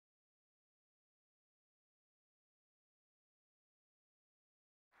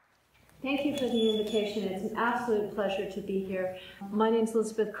Thank you for the invitation. It's an absolute pleasure to be here. My name is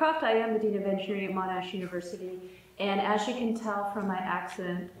Elizabeth Croft. I am the Dean of Engineering at Monash University. And as you can tell from my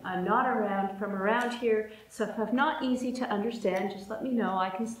accent, I'm not from around here, so if I'm not easy to understand, just let me know. I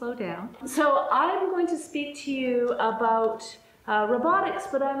can slow down. So I'm going to speak to you about robotics,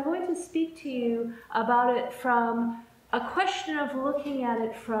 but I'm going to speak to you about it from a question of looking at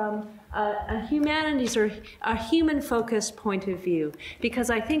it from a humanities or a human-focused point of view. Because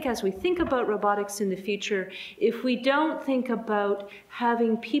I think as we think about robotics in the future, if we don't think about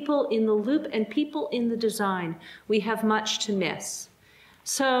having people in the loop and people in the design, we have much to miss.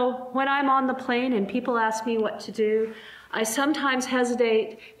 So when I'm on the plane and people ask me what to do, I sometimes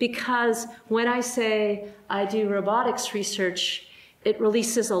hesitate because when I say I do robotics research, it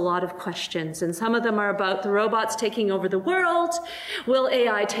releases a lot of questions, and some of them are about the robots taking over the world. Will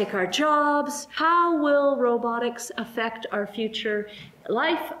AI take our jobs? How will robotics affect our future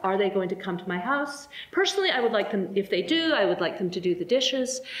life? Are they going to come to my house? Personally, I would like them, if they do, I would like them to do the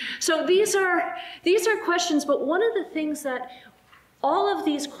dishes. So these are questions, but one of the things that all of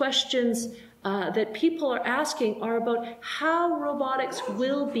these questions that people are asking are about how robotics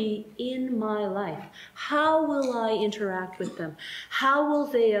will be in my life. How will I interact with them? How will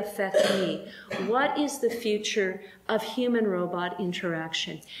they affect me? What is the future of human-robot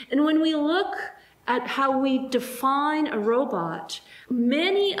interaction? And when we look at how we define a robot,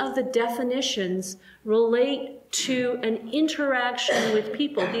 many of the definitions relate to an interaction with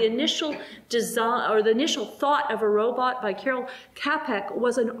people. The initial design, or the initial thought of a robot by Karl Capek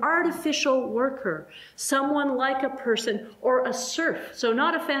was an artificial worker, someone like a person or a serf. So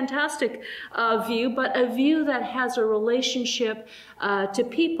not a fantastic view, but a view that has a relationship to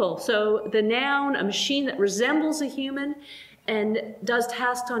people. So the noun, a machine that resembles a human and does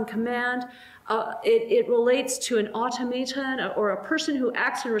tasks on command. It relates to an automaton or a person who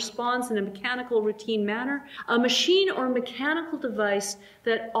acts and responds in a mechanical routine manner, a machine or mechanical device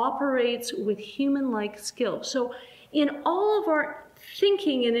that operates with human-like skill. So in all of our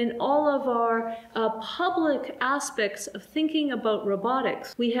thinking and in all of our public aspects of thinking about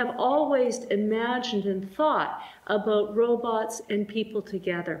robotics, we have always imagined and thought about robots and people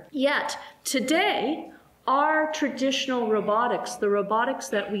together. Yet today, our traditional robotics, the robotics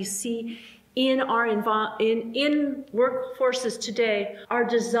that we see in our in workforces today, are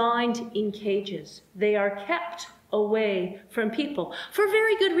designed in cages. They are kept away from people for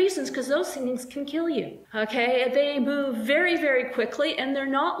very good reasons, because those things can kill you. Okay, they move very, very quickly, and they're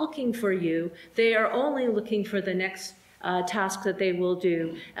not looking for you. They are only looking for the next task that they will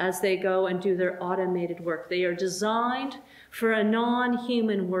do as they go and do their automated work. They are designed for a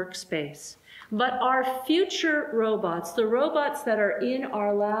non-human workspace. But our future robots, the robots that are in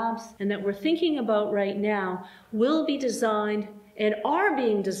our labs and that we're thinking about right now, will be designed and are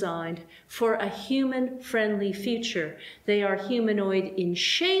being designed for a human-friendly future. They are humanoid in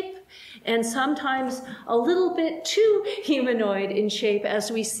shape, and sometimes a little bit too humanoid in shape,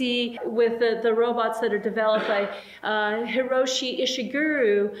 as we see with the robots that are developed by Hiroshi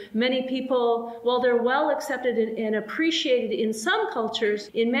Ishiguro. Many people, while they're well accepted and appreciated in some cultures,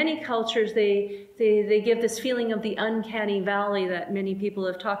 in many cultures they give this feeling of the uncanny valley that many people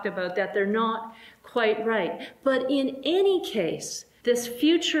have talked about, that they're not quite right. But in any case, this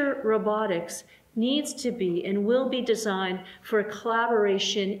future robotics needs to be and will be designed for a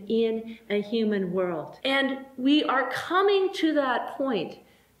collaboration in a human world. And we are coming to that point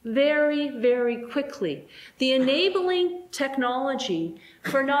very, very quickly. The enabling technology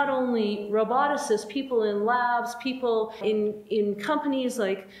for not only roboticists, people in labs, people in companies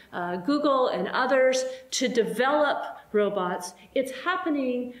like Google and others to develop robots, it's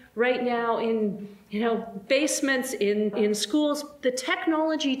happening right now in basements, in schools. The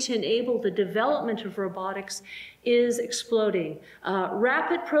technology to enable the development of robotics is exploding.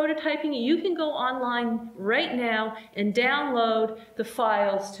 Rapid prototyping, you can go online right now and download the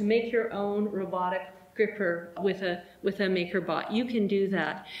files to make your own robotic gripper with a MakerBot. You can do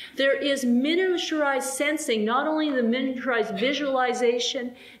that. There is miniaturized sensing, not only the miniaturized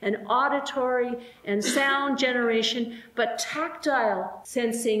visualization and auditory and sound generation, but tactile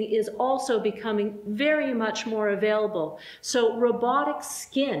sensing is also becoming very much more available. So robotic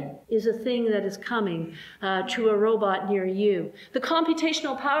skin is a thing that is coming to a robot near you. The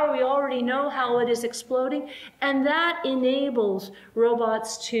computational power, we already know how it is exploding, and that enables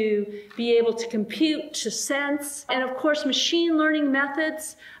robots to be able to compute, to sense, and of of course, machine learning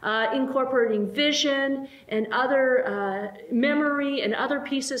methods, incorporating vision and other memory and other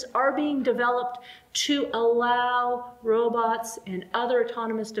pieces are being developed to allow robots and other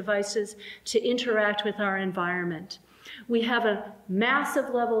autonomous devices to interact with our environment. We have a massive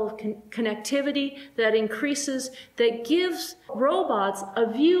level of connectivity that increases, that gives robots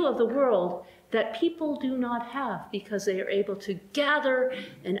a view of the world that people do not have, because they are able to gather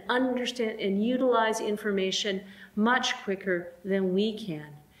and understand and utilize information much quicker than we can.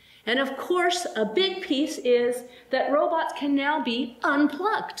 And of course, a big piece is that robots can now be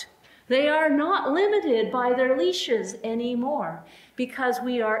unplugged. They are not limited by their leashes anymore, because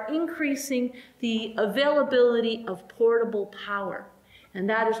we are increasing the availability of portable power. And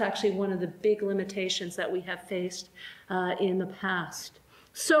that is actually one of the big limitations that we have faced in the past.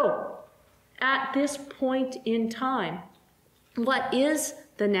 So, at this point in time, what is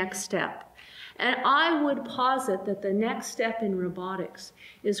the next step? And I would posit that the next step in robotics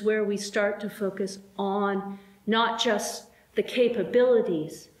is where we start to focus on not just the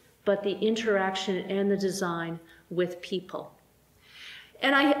capabilities, but the interaction and the design with people.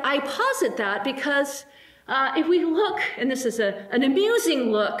 And I posit that because if we look, and this is an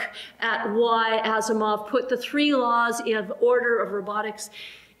amusing look at why Asimov put the 3 laws of order of robotics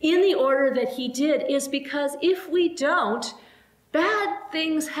in the order that he did, is because if we don't, bad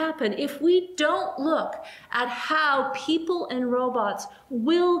things happen. If we don't look at how people and robots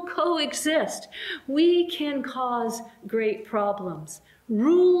will coexist, we can cause great problems.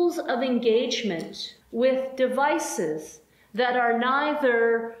 Rules of engagement with devices that are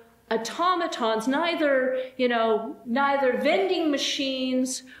neither automatons, neither vending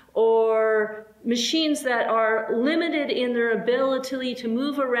machines or machines that are limited in their ability to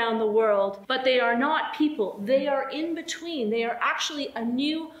move around the world, but they are not people. They are in between. They are actually a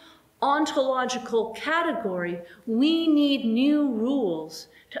new ontological category. We need new rules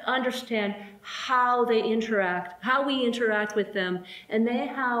to understand how they interact, how we interact with them, and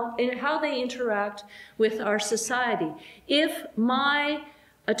how they interact with our society. If my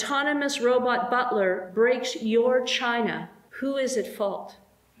autonomous robot butler breaks your china, who is at fault?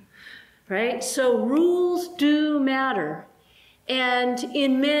 Right? So rules do matter. And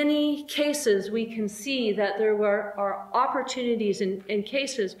in many cases, we can see that there are opportunities and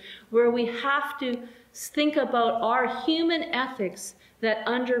cases where we have to think about our human ethics that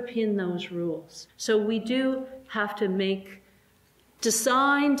underpin those rules. So we do have to make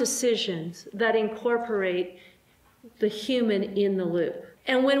design decisions that incorporate the human in the loop.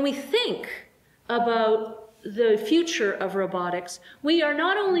 And when we think about the future of robotics, we are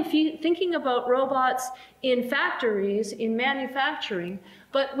not only thinking about robots in factories, in manufacturing,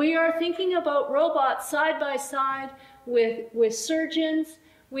 but we are thinking about robots side by side with surgeons.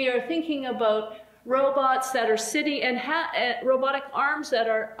 We are thinking about robots that are sitting and robotic arms that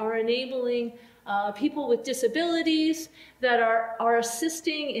are enabling people with disabilities, that are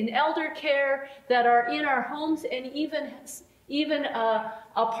assisting in elder care, that are in our homes, and even a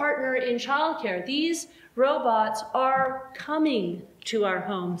partner in childcare. These robots are coming to our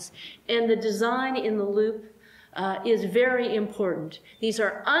homes, and the design in the loop is very important. These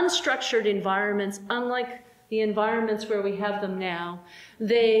are unstructured environments, unlike the environments where we have them now.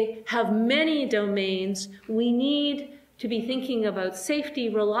 They have many domains. We need to be thinking about safety,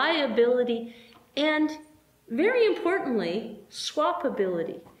 reliability, and very importantly,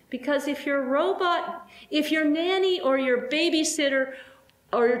 swappability. Because if your robot, if your nanny or your babysitter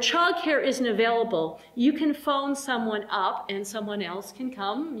or your childcare isn't available, you can phone someone up and someone else can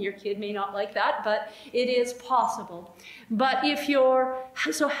come. Your kid may not like that, but it is possible. But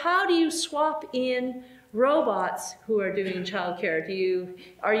so how do you swap in robots who are doing childcare?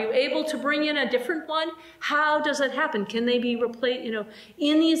 Are you able to bring in a different one? How does it happen? Can they be replaced?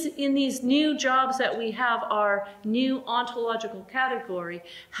 In these new jobs that we have, our new ontological category,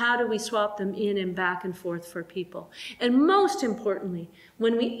 how do we swap them in and back and forth for people? And most importantly,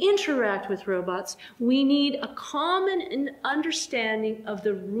 when we interact with robots, we need a common understanding of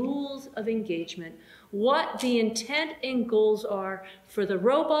the rules of engagement, what the intent and goals are for the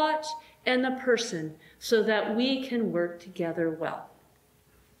robot and the person, so that we can work together well.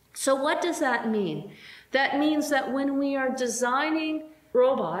 So what does that mean? That means that when we are designing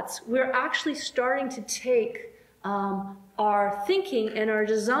robots, we're actually starting to take our thinking and our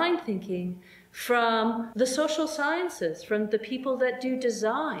design thinking from the social sciences, from the people that do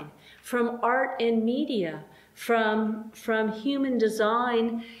design, from art and media, from human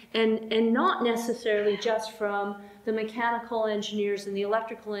design, and not necessarily just from the mechanical engineers and the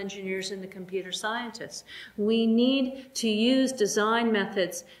electrical engineers and the computer scientists. We need to use design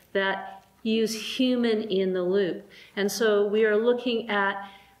methods that use human in the loop. And so we are looking at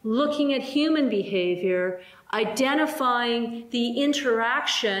human behavior, identifying the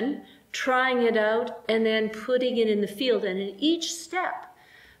interaction, trying it out, and then putting it in the field. And in each step,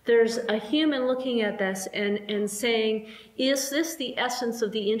 there's a human looking at this and saying, is this the essence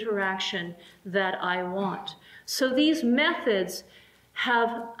of the interaction that I want? So these methods have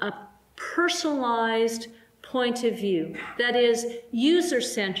a personalized point of view. That is,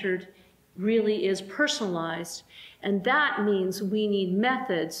 user-centered really is personalized. And that means we need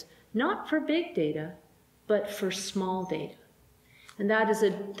methods, not for big data, but for small data. And that is,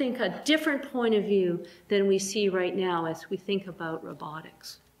 I think, a different point of view than we see right now as we think about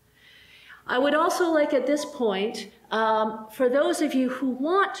robotics. I would also like at this point, for those of you who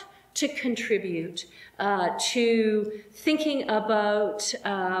want to contribute to thinking about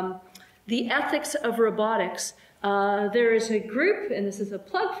the ethics of robotics, there is a group, and this is a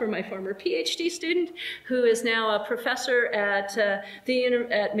plug for my former PhD student, who is now a professor at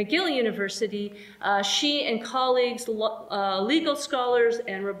McGill University. She and colleagues, legal scholars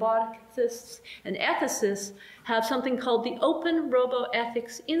and roboticists and ethicists, have something called the Open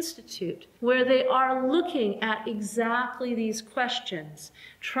Roboethics Institute, where they are looking at exactly these questions,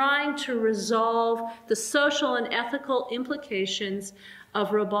 trying to resolve the social and ethical implications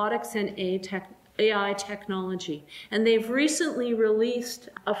of robotics and AI technology. And they've recently released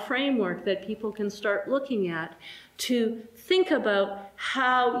a framework that people can start looking at to think about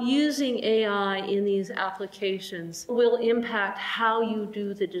how using AI in these applications will impact how you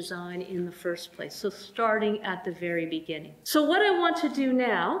do the design in the first place. So starting at the very beginning. So what I want to do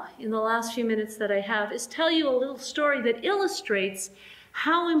now, in the last few minutes that I have, is tell you a little story that illustrates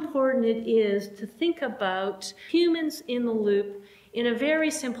how important it is to think about humans in the loop in a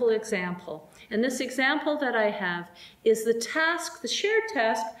very simple example. And this example that I have is the task, the shared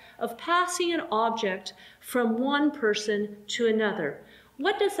task of passing an object from one person to another.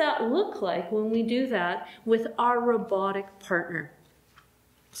 What does that look like when we do that with our robotic partner?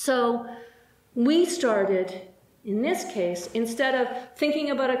 So we started, in this case, instead of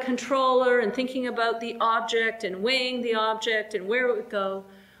thinking about a controller and thinking about the object and weighing the object and where it would go,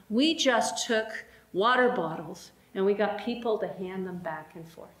 we just took water bottles and we got people to hand them back and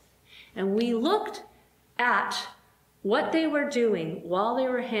forth. And we looked at what they were doing while they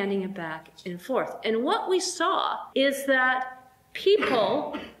were handing it back and forth. And what we saw is that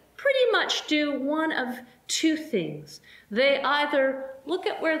people pretty much do one of two things. They either look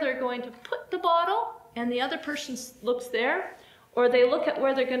at where they're going to put the bottle and the other person looks there, or they look at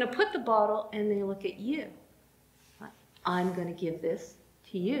where they're going to put the bottle and they look at you. I'm going to give this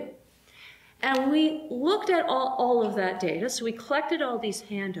to you. And we looked at all of that data, so we collected all these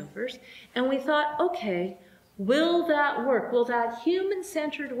handovers, and we thought, okay, will that work? Will that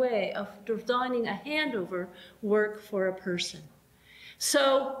human-centered way of designing a handover work for a person?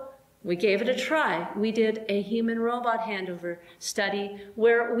 So we gave it a try. We did a human-robot handover study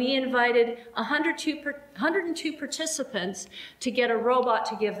where we invited 102 participants to get a robot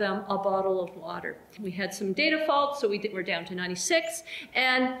to give them a bottle of water. We had some data faults, so we're down to 96,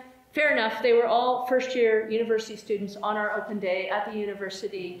 and fair enough, they were all first-year university students on our open day at the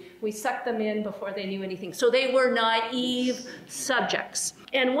university. We sucked them in before they knew anything. So they were naive subjects.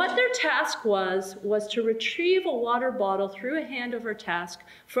 And what their task was to retrieve a water bottle through a handover task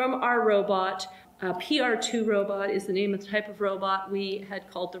from our robot. PR2 robot is the name of the type of robot we had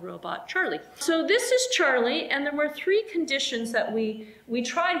called the robot Charlie. So this is Charlie, and there were 3 conditions that we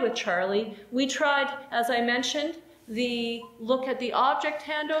tried with Charlie. We tried, as I mentioned, the look at the object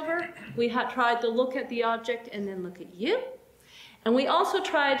handover. We had tried the look at the object and then look at you. And we also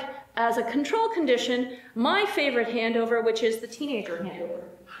tried, as a control condition, my favorite handover, which is the teenager handover.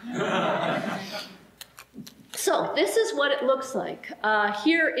 So this is what it looks like.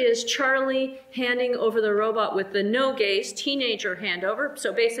 Here is Charlie handing over the robot with the no gaze teenager handover,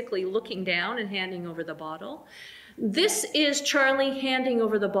 so basically looking down and handing over the bottle. This is Charlie handing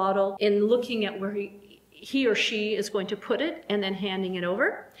over the bottle and looking at where he or she is going to put it and then handing it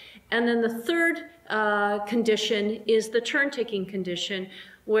over. And then the third condition is the turn-taking condition,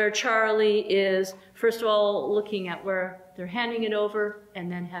 where Charlie is, first of all, looking at where they're handing it over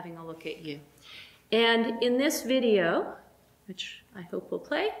and then having a look at you. And in this video, which I hope will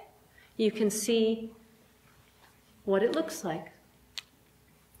play, you can see what it looks like.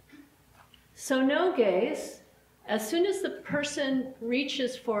 So no gaze. As soon as the person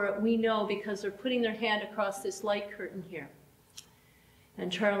reaches for it, we know because they're putting their hand across this light curtain here. And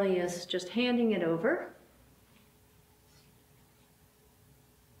Charlie is just handing it over.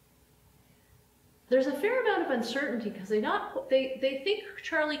 there's a fair amount of uncertainty because they think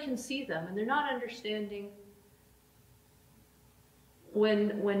Charlie can see them, and they're not understanding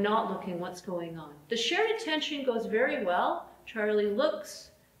when not looking what's going on. The shared attention goes very well. Charlie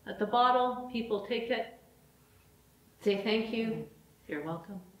looks at the bottle, people take it, say thank you, you're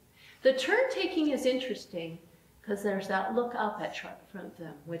welcome. The turn taking is interesting because there's that look up at from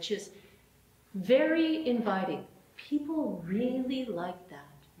them, which is very inviting. People really like that.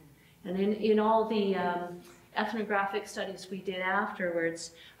 And in all the ethnographic studies we did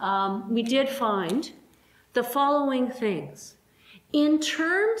afterwards, we did find the following things. In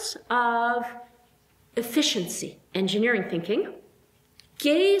terms of efficiency, engineering thinking,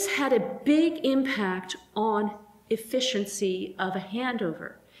 gaze had a big impact on efficiency of a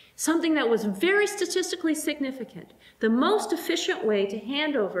handover, something that was very statistically significant. The most efficient way to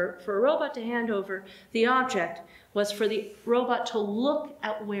hand over, for a robot to hand over the object, was for the robot to look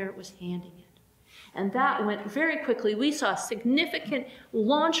at where it was handing it. And that went very quickly. We saw significant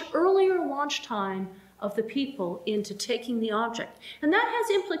earlier launch time of the people into taking the object. And that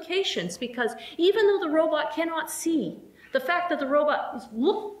has implications because even though the robot cannot see, the fact that the robot is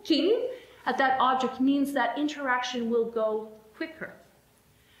looking at that object means that interaction will go quicker.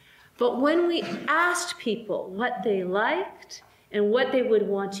 But when we asked people what they liked and what they would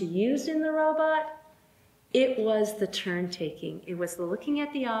want to use in the robot, it was the turn taking. It was the looking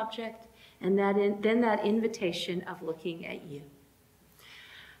at the object and then that invitation of looking at you.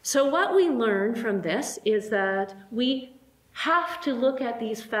 So what we learned from this is that we have to look at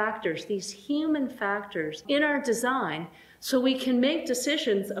these factors, these human factors in our design so we can make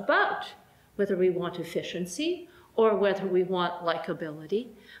decisions about whether we want efficiency or whether we want likability.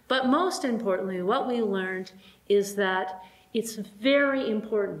 But most importantly, what we learned is that it's very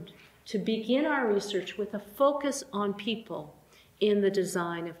important to begin our research with a focus on people in the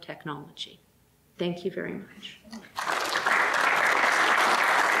design of technology. Thank you very much.